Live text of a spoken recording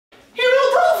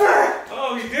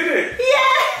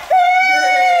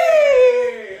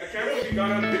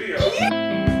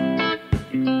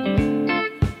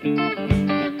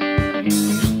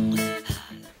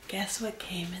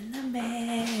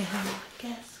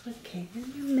Guess what came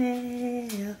in the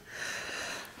mail?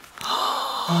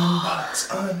 Unbox,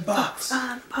 unbox.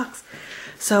 Unbox.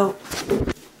 So,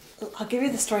 I'll give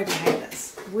you the story behind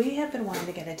this. We have been wanting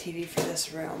to get a TV for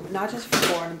this room, not just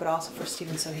for Gordon, but also for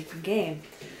Steven so he can game.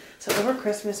 So over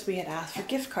Christmas, we had asked for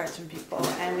gift cards from people,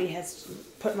 and we had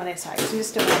put money aside because we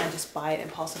just didn't want to just buy it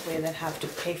impulsively and then have to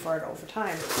pay for it over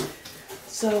time.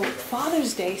 So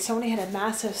Father's Day, Sony had a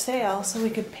massive sale, so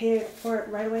we could pay for it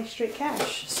right away, straight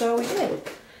cash. So we did.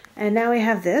 And now we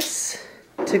have this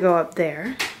to go up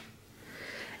there.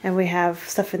 And we have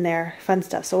stuff in there, fun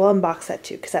stuff. So we'll unbox that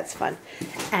too, because that's fun.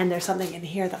 And there's something in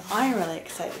here that I'm really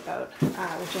excited about,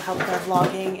 which will help with our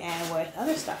vlogging and with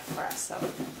other stuff for us. So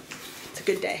it's a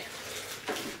good day.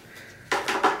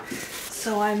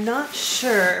 So I'm not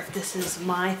sure if this is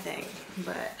my thing,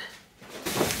 but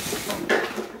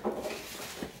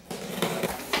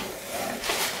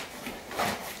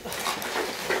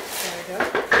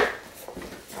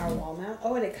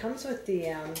oh, and it comes with the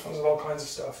comes with all kinds of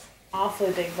stuff.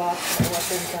 Awfully big box for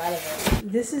what's inside of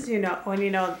it. This is, you know, when you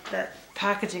know that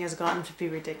packaging has gotten to be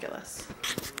ridiculous.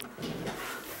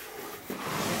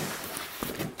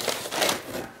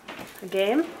 A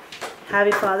game.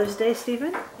 Happy Father's Day,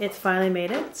 Stephen. It's finally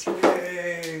made it.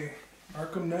 Yay!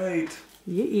 Arkham Knight.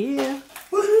 Yeah.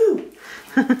 Woohoo!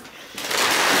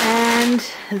 And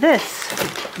this,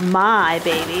 my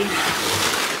baby.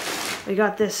 We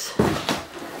got this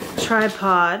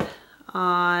tripod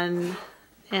on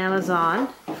Amazon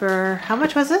for, how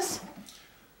much was this?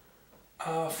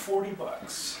 40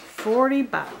 bucks. 40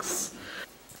 bucks.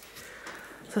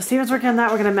 So Steven's working on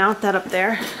that. We're gonna mount that up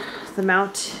there. The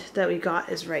mount that we got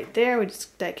is right there.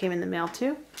 That came in the mail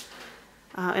too.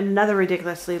 And another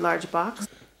ridiculously large box.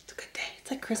 It's a good day. It's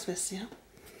like Christmas, you know?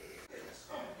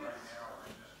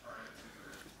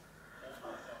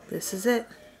 This is it.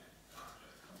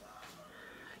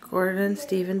 Gordon and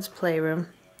Steven's playroom.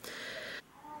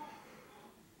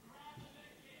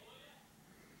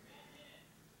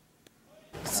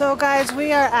 So guys,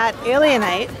 we are at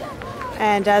Iqaluit,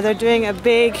 and they're doing a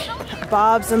big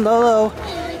Bobs and Lolo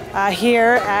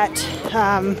here at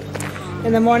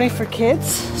in the morning for kids.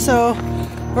 So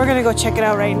we're gonna go check it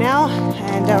out right now,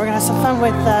 and we're gonna have some fun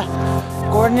with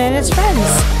Gordon and his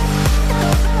friends.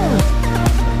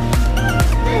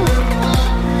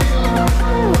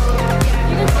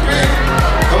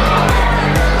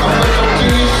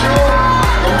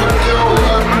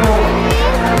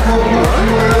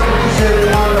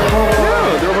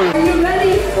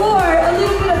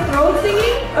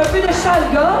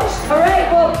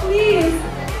 Alright, well please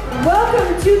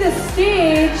welcome to the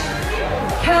stage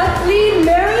Kathleen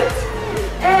Merritt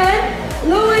and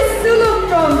Louis Sulum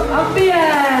from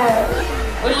Apiat.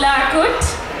 Ulakut.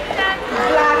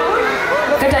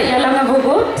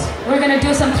 We're going to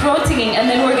do some throat singing, and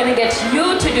then we're going to get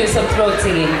you to do some throat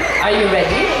singing. Are you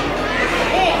ready?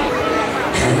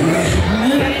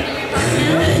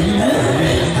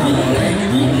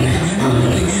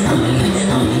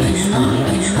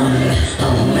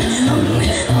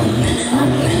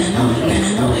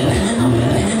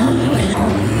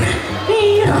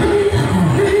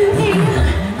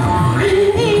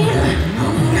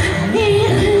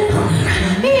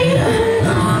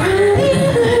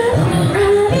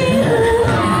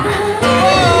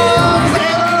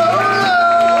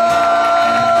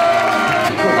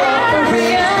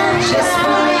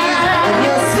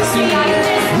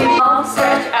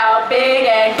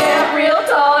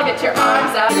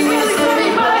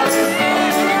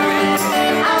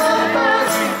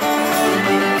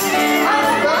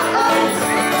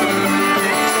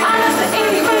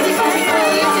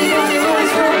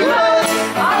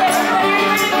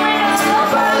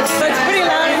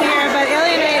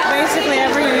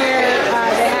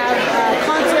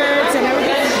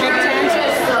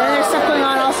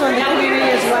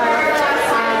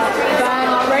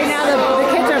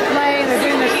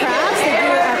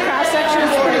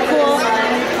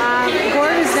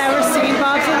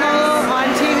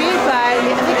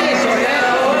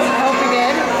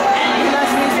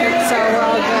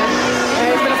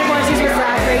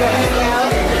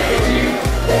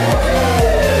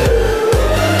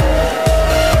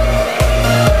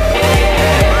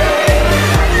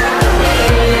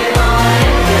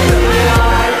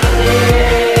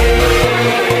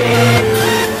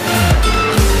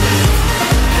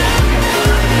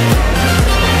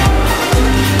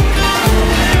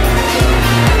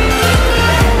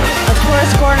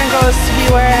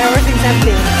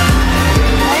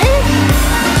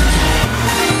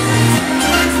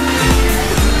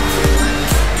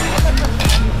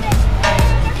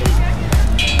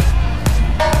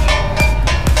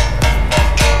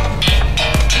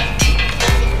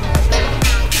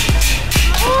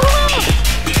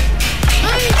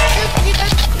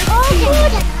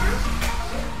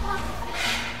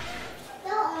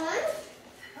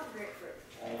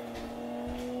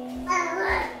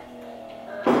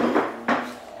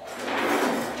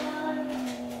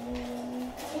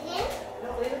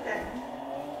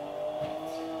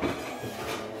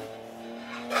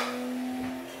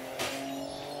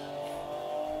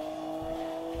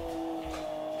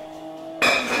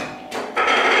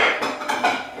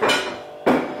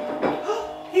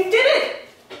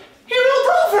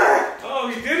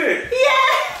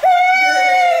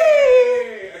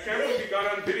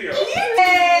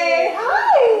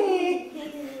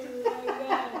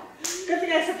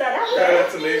 that up. Yeah,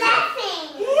 that's amazing.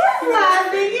 He is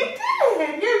laughing. You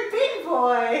did. You're a big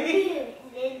boy.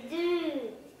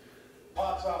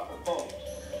 Pots off the boat.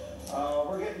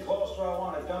 We're getting close to where I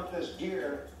want to dump this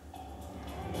gear.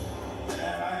 And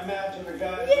I imagine the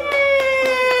guys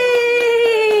Yay!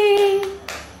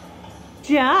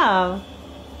 Job.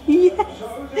 Yes.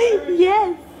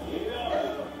 Yes.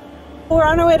 We're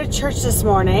on our way to church this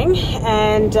morning,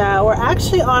 and we're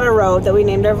actually on a road that we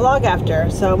named our vlog after.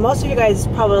 So most of you guys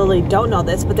probably don't know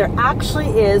this, but there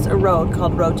actually is a road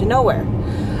called Road to Nowhere.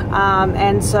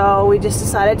 And so we just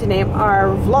decided to name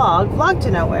our vlog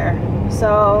to Nowhere.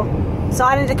 So it's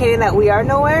not indicating that we are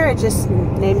nowhere, it's just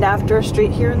named after a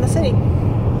street here in the city.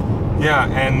 Yeah,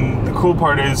 and the cool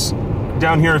part is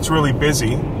down here it's really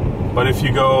busy, but if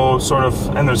you go sort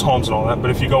of, and there's homes and all that, but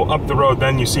if you go up the road,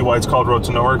 then you see why it's called Road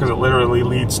to Nowhere, because it literally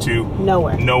leads to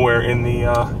nowhere in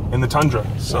the tundra.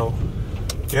 So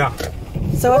yeah.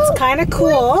 So it's kind of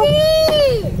cool.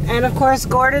 And of course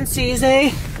Gordon sees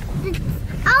a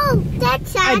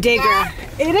digger.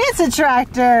 It is a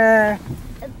tractor.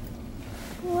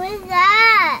 What is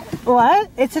that? What?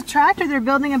 It's a tractor. They're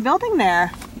building a building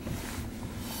there.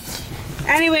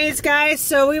 Anyways, guys,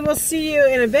 so we will see you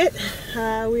in a bit.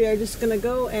 We are just going to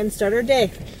go and start our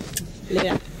day.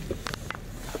 Yeah.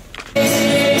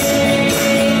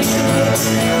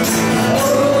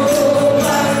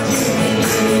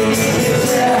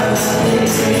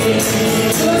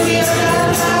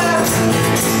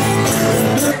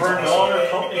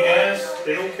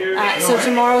 So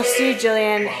tomorrow, Steve,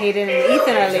 Jillian, Hayden, and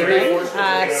Ethan are leaving.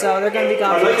 So they're going to be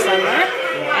gone for the summer.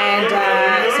 And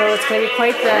so it's going to be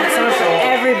quite the summer for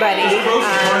everybody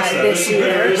this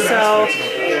year. So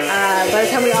by the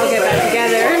time we all get back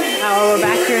together, we're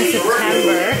back here in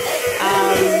September.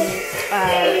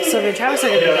 Sylvia and Travis are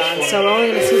going to be gone. So we're only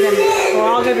going to see them, we're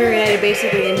all going to be reunited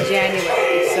basically in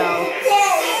January. So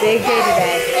big day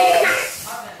today.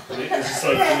 It's just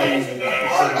like amazing. I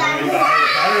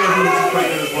don't know who's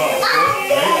equipment as well. Right?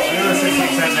 I know it's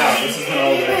 610 now. This has been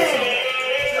all day. So.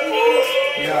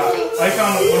 Yeah. I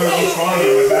found that when I was in Toronto,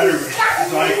 my battery was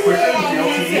dying quicker than the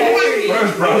LTE. When I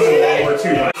was browsing Walmart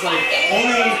too, it's like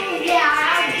only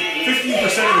 15%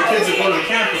 of the kids that go to the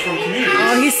camp are from communities.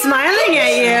 Oh, he's smiling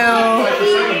at you. 5%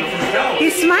 of them are from Cal.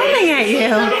 He's smiling at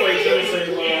you.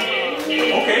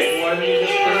 Okay. Why didn't you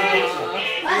just put it on?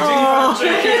 Oh. They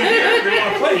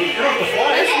want to play. You don't have to fly.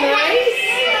 That's nice.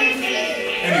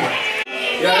 Anyway.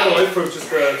 Yeah, I had a life proof just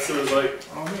so it was like,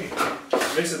 oh neat.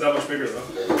 It makes it that much bigger though.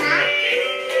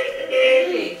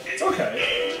 It's okay.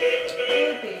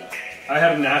 I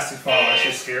had a nasty fall.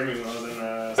 Actually scared me when I was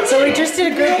in So we just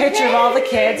did a group picture of all the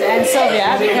kids and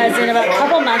Sylvia, because in about a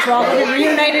couple months we're all going to be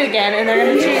reunited again, and they're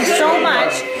going to change so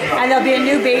much, and there'll be a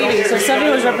new baby. So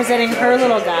Sylvia was representing her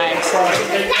little guy. So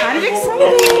kind of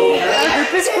exciting. Our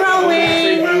group is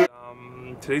growing.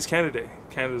 Today's Canada Day,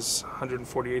 Canada's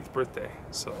 148th birthday,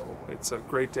 so it's a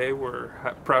great day. We're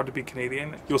proud to be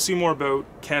Canadian. You'll see more about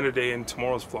Canada Day in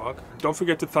tomorrow's vlog. Don't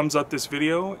forget to thumbs up this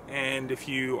video, and if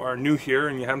you are new here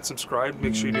and you haven't subscribed,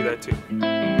 make sure you do that too.